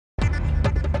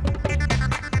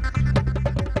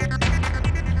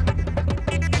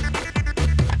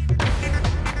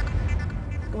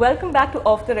Welcome back to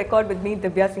Off the Record with me,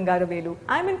 Divya Singaravelu.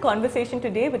 I'm in conversation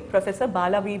today with Professor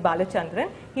Bala Balachandran.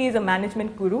 He is a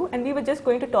management guru, and we were just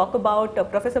going to talk about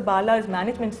Professor Bala's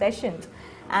management sessions.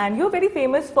 And you're very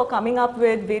famous for coming up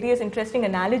with various interesting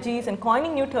analogies and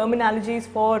coining new terminologies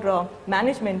for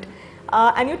management.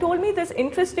 And you told me this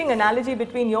interesting analogy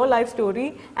between your life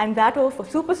story and that of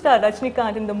superstar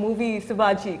Rajnikant in the movie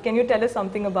Shivaji. Can you tell us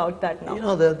something about that now? You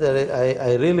know,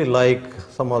 I really like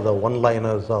some of the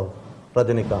one-liners of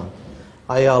Rajnikant.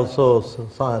 I also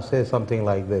say something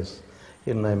like this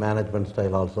in my management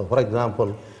style also. For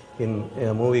example, in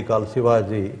a movie called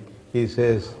Shivaji, he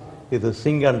says, "Idu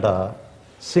Singanda,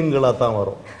 Singala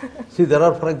Tamaru." See, there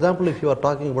are, for example, if you are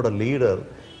talking about a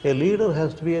leader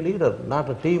has to be a leader, not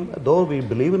a team, though we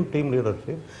believe in team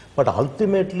leadership, but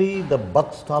ultimately the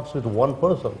buck stops with one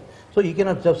person. So you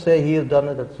cannot just say he has done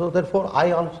it. So therefore,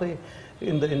 I also,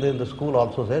 in the school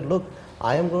also said, look,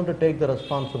 I am going to take the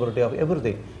responsibility of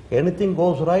everything. Anything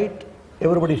goes right,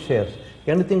 everybody shares.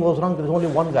 Anything goes wrong, there is only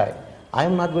one guy. I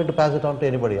am not going to pass it on to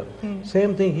anybody else.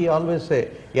 Same thing he always say,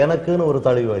 "Enakkunu oru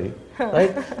thalivari."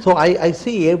 Right? So I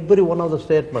see every one of the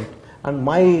statement and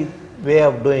my way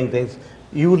of doing things.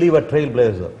 You leave a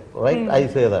trailblazer, right? I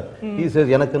say that. He says,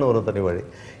 "Enakkunu oru thalivari."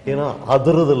 You know,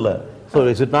 adurudilla. So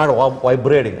is it not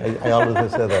vibrating? I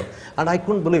always say that. And I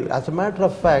couldn't believe it. As a matter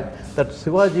of fact, that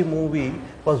Shivaji movie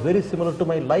was very similar to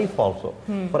my life also.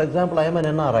 For example, I am an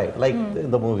NRI, like in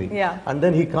the movie. Yeah. And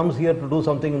then he comes here to do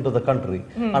something into the country.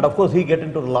 And of course, he get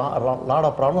into a lot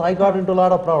of problems. I got into a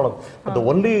lot of problems. But the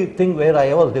only thing where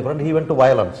I was different, he went to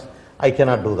violence. I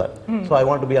cannot do that. So I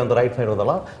want to be on the right side of the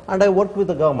law. And I worked with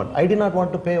the government. I did not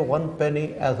want to pay one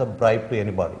penny as a bribe to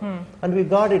anybody. And we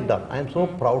got it done. I am so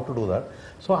proud to do that.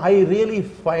 So I really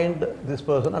find this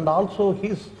person, and also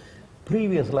his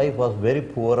previous life was very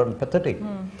poor and pathetic.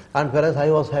 And whereas I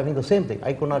was having the same thing.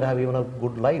 I could not have even a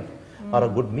good life or a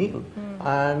good meal.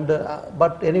 And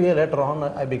but anyway, later on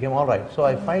I became all right. So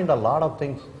I find a lot of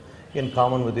things in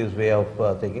common with his way of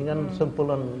thinking, and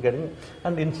simple and getting,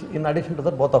 and in addition to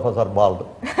that, both of us are bald.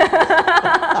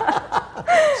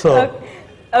 So,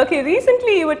 okay,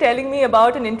 recently you were telling me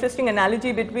about an interesting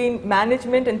analogy between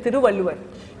management and Thiruvalluvar.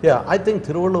 Yeah, I think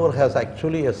Thiruvalluvar has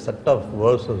actually a set of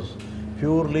verses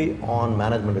purely on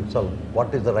management itself.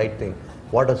 What is the right thing?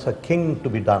 What is a king to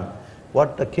be done?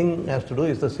 What a king has to do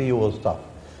is the CEO stuff.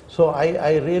 So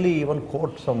I really even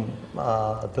quote some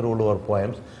Thiruvalluvar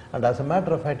poems. And as a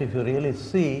matter of fact, if you really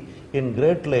see in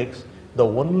Great Lakes, the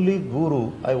only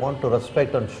guru I want to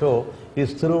respect and show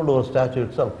is Thiruvalluvar statue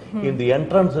itself. In the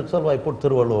entrance itself, I put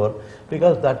Thiruvalluvar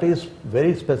because that is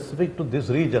very specific to this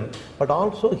region. But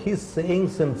also his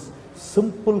sayings in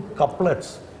simple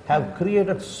couplets have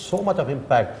created so much of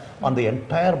impact on the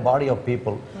entire body of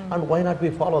people. And why not we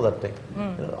follow that thing?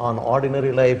 On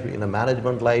ordinary life, in a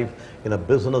management life, in a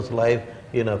business life,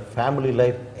 in a family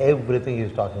life, everything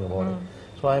he's talking about it.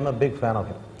 So I'm a big fan of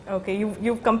him. Okay,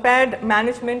 you've compared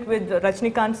management with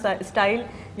Rajnikant's style,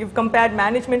 you've compared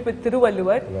management with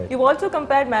Thiruvalluvar, you've also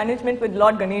compared management with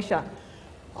Lord Ganesha.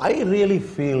 I really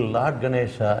feel Lord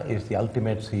Ganesha is the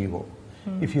ultimate CEO.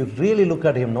 If you really look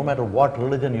at him, no matter what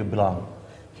religion you belong,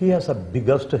 he has a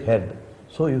biggest head.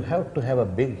 So you have to have a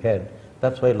big head.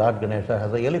 That's why Lord Ganesha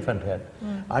has an elephant head.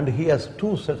 And he has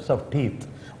two sets of teeth.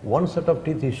 One set of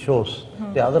teeth he shows,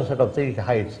 the other set of teeth he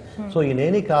hides. So in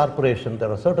any corporation,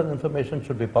 there are certain information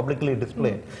should be publicly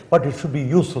displayed, but it should be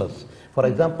useless. For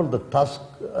example, the tusk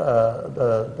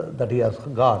that he has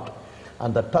got,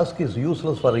 and the tusk is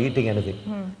useless for eating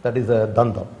anything. That is a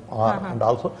dandam. And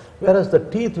also, whereas the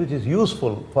teeth which is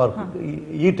useful for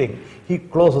eating, he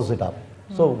closes it up.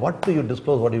 So what do you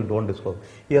disclose, what do you don't disclose?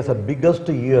 He has the biggest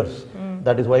ears.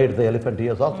 That is why it's the elephant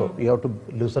ears also. You have to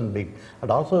listen big.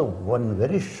 And also one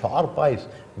very sharp eyes.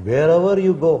 Wherever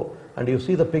you go and you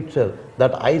see the picture,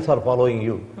 that eyes are following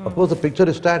you. Of course the picture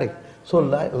is static. So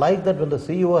like that, when the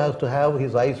CEO has to have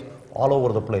his eyes all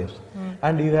over the place.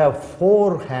 And you have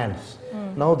 4 hands.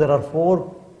 Now there are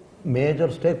 4 major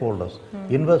stakeholders.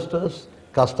 Investors,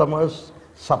 customers,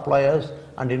 suppliers,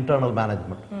 and internal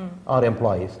management or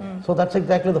employees. So that's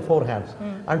exactly the 4 hands.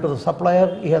 And to the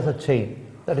supplier, he has a chain.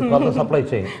 That is called the supply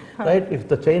chain. Right? If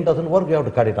the chain doesn't work, you have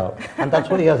to cut it out. And that's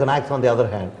why he has an axe on the other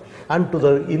hand. And to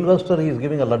the investor, he is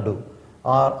giving a laddu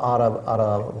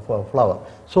or a flower.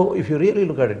 So if you really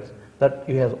look at it, that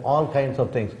he has all kinds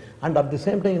of things. And at the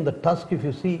same time, in the tusk, if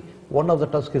you see, one of the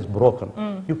tusk is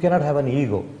broken. You cannot have an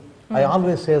ego. I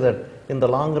always say that in the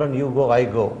long run, you go, I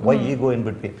go. Why ego in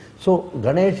between? So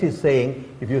Ganesh is saying,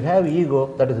 if you have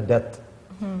ego, that is death.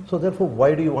 So therefore,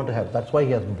 why do you want to have? That's why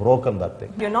he has broken that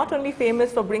thing. You're not only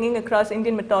famous for bringing across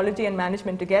Indian mythology and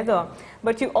management together,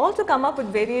 but you also come up with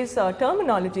various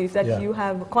terminologies that you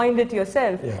have coined it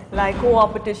yourself, like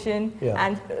co-opetition,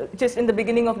 and just in the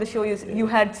beginning of the show, you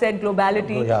had said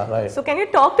globality. Yeah, right. So can you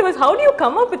talk to us, how do you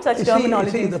come up with such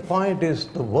terminologies? See, the point is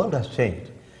the world has changed.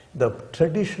 The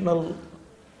traditional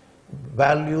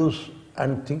values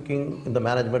and thinking in the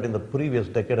management in the previous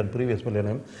decade and previous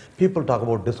millennium, people talk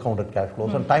about discounted cash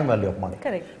flows and time value of money.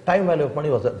 Correct. Time value of money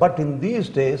was there. But in these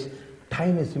days,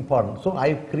 time is important. So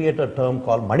I created a term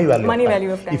called money value of time.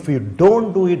 Value of time. If you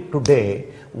don't do it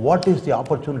today, what is the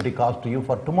opportunity cost to you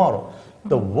for tomorrow?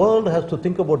 The world has to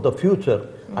think about the future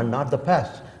and not the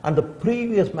past. And the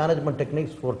previous management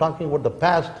techniques were talking about the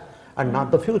past and not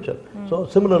the future. So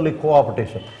similarly,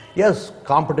 co-opetition. Yes,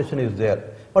 competition is there,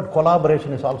 but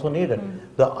collaboration is also needed.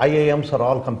 The IIMs are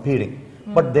all competing,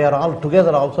 but they are all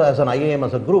together also as an IIM,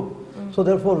 as a group. So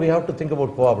therefore, we have to think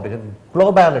about co-opetition.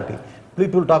 Globality.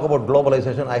 People talk about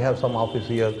globalization. I have some office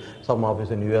here, some office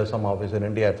in US, some office in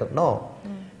India, etc. No.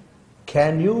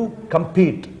 Can you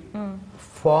compete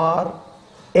for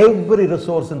every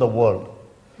resource in the world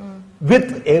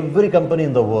with every company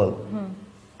in the world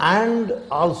and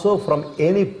also from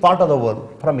any part of the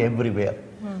world, from everywhere?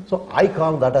 So I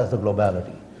call that as the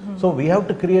globality. So we have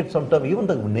to create some term, even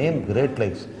the name Great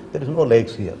Lakes, there is no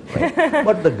lakes here. Right?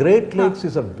 But the Great Lakes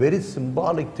is a very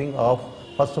symbolic thing of,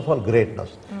 first of all,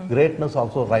 greatness. Greatness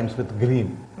also rhymes with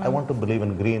green. I want to believe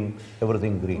in green,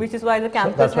 everything green. Which is why the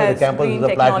campus that's why has the campus green is a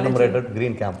technology. platinum rated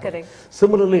green campus. Correct.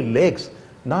 Similarly, lakes,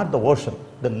 not the ocean.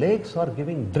 The lakes are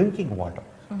giving drinking water.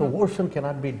 The ocean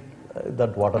cannot be,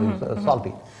 that water is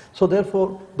salty. So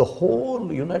therefore, the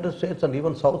whole United States and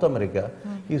even South America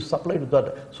is supplied with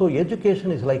that. So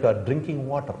education is like a drinking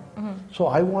water. So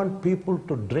I want people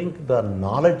to drink the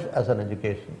knowledge as an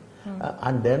education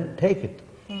and then take it.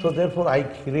 So therefore, I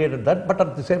created that. But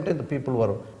at the same time, the people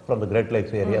were from the Great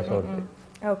Lakes area. So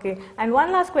Okay. And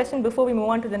one last question before we move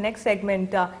on to the next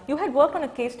segment. You had worked on a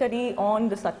case study on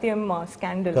the Satyam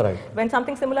scandal. Correct. When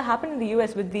something similar happened in the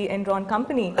US with the Enron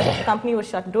company, the company was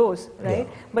shut doors, right?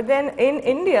 But then in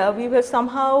India, we were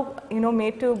somehow,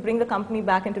 made to bring the company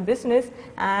back into business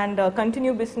and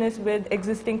continue business with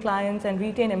existing clients and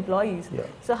retain employees.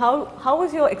 So how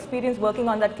was your experience working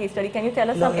on that case study? Can you tell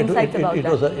us some insights about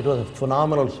that? It was a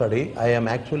phenomenal study. I am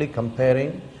actually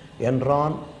comparing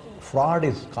Enron. Fraud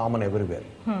is common everywhere,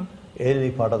 any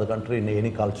part of the country, in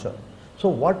any culture. So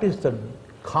what is the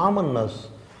commonness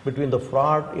between the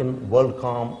fraud in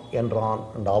WorldCom,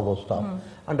 Enron and all those stuff,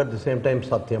 and at the same time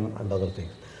Satyam and other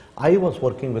things? I was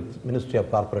working with Ministry of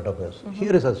Corporate Affairs.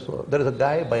 There is a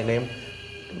guy by name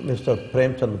Mr.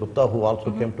 Premchand Gupta who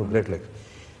also came to Great Lakes.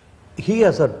 He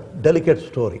has a delicate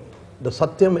story. The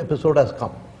Satyam episode has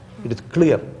come. It is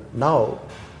clear. Now,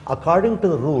 according to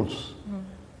the rules,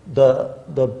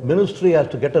 the ministry has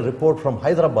to get a report from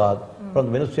Hyderabad, from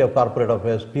the Ministry of Corporate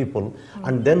Affairs people,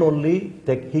 and then only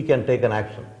he can take an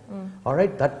action. All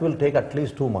right, that will take at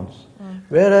least 2 months.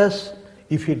 Whereas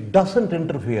if he doesn't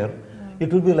interfere,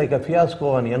 it will be like a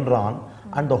fiasco on Enron,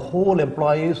 and the whole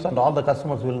employees and all the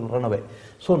customers will run away.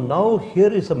 So now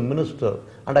here is a minister,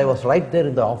 and I was right there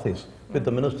in the office with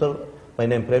the minister by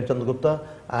name Premchand Gupta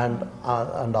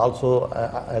and also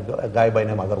a guy by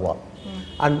name Agarwal.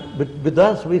 And with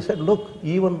us, we said, look,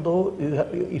 even though,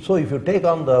 so if you take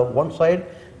on the one side,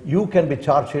 you can be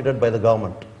charge sheeted by the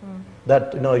government.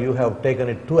 That, you have taken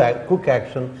it to quick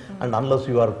action, and unless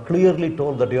you are clearly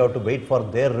told that you have to wait for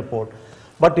their report.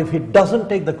 But if he doesn't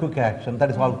take the quick action,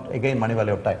 that is all, again, money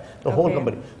value of time, the whole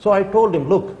company. So I told him,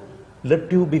 look,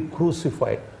 let you be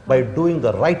crucified by doing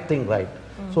the right thing right.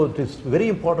 So it is very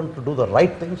important to do the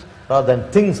right things rather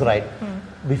than things right.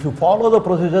 If you follow the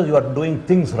procedures, you are doing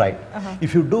things right.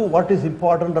 If you do what is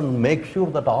important and make sure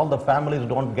that all the families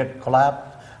don't get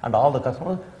collapsed and all the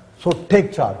customers, so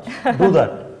take charge, do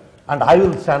that, and I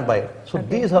will stand by it. So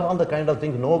these are all the kind of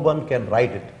things, no one can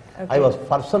write it. I was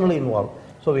personally involved.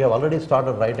 So we have already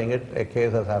started writing it, a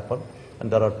case has happened, and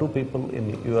there are 2 people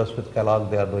in the US with Kellogg,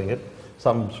 they are doing it.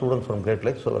 Some students from Great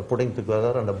Lakes, so we're putting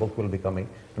together and a book will be coming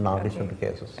in addition to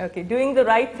cases. Okay, doing the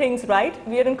right things right.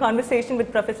 We are in conversation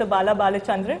with Professor Bala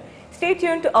Balachandran. Stay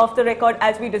tuned to Off the Record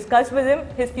as we discuss with him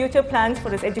his future plans for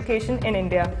his education in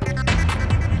India.